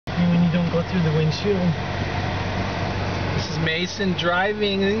go through the windshield. This is Mason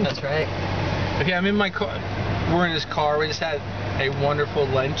driving. That's right. Okay, I'm in my car. We're in his car. We just had a wonderful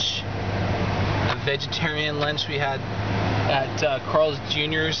lunch. A vegetarian lunch we had at Carl's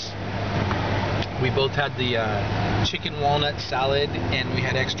Jr.'s. We both had the chicken walnut salad, and we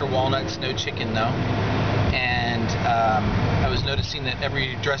had extra walnuts, no chicken though. And I was noticing that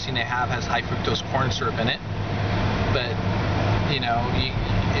every dressing they have has high fructose corn syrup in it. But, you know,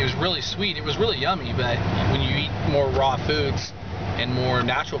 it was really sweet. It was really yummy, but when you eat more raw foods and more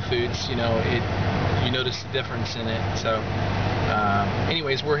natural foods, you know, you notice the difference in it. So,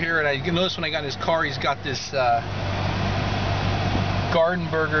 anyways, we're here, and I noticed when I got in his car, he's got this Garden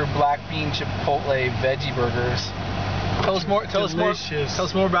Burger Black Bean Chipotle Veggie Burgers. Tell us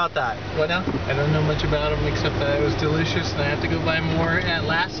more about that. What now? I don't know much about them except that it was delicious, and I have to go buy more at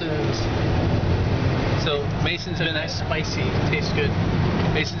Lasso's. So Mason's been nice, spicy, tastes good.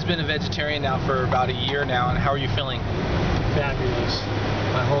 Mason's been a vegetarian now for about a year now, and how are you feeling? Fabulous.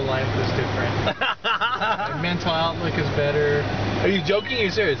 My whole life is different. My mental outlook is better. Are you joking? Are you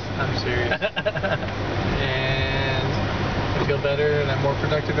serious? I'm serious. And I feel better, and I'm more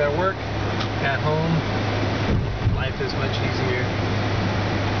productive at work, at home. Life is much easier.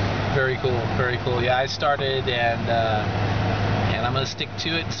 Very cool, very cool. Yeah, I started, and I'm gonna stick to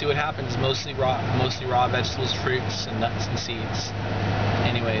it and see what happens. Mostly raw vegetables, fruits, and nuts and seeds.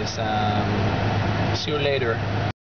 Anyways, see you later.